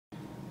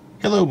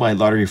Hello my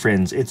lottery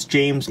friends, it's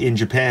James in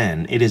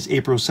Japan. It is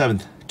April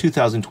 7th,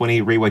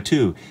 2020, Reiwa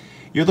 2.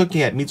 You're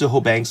looking at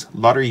Mizuho Bank's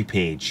lottery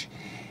page.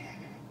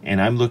 And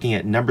I'm looking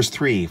at numbers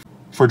 3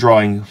 for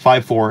drawing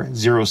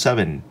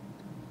 5407.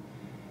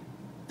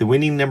 The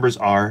winning numbers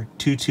are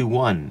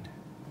 221.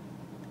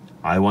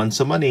 I won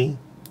some money.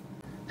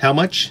 How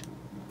much?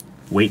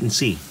 Wait and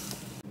see.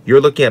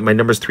 You're looking at my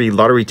numbers 3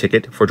 lottery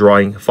ticket for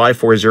drawing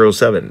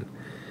 5407.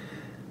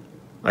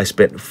 I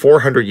spent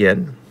 400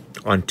 yen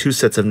on 2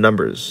 sets of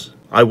numbers.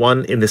 I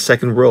won in the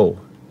second row,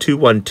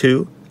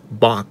 212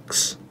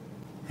 box.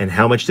 And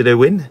how much did I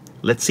win?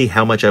 Let's see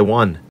how much I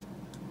won.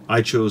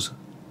 I chose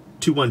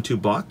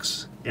 212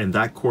 box, and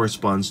that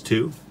corresponds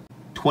to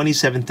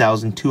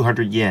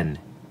 27,200 yen.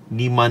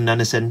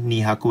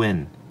 27,200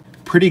 yen.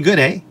 Pretty good,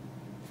 eh?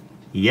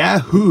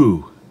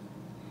 Yahoo!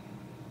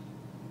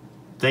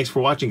 Thanks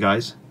for watching,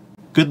 guys.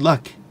 Good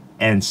luck,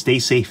 and stay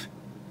safe.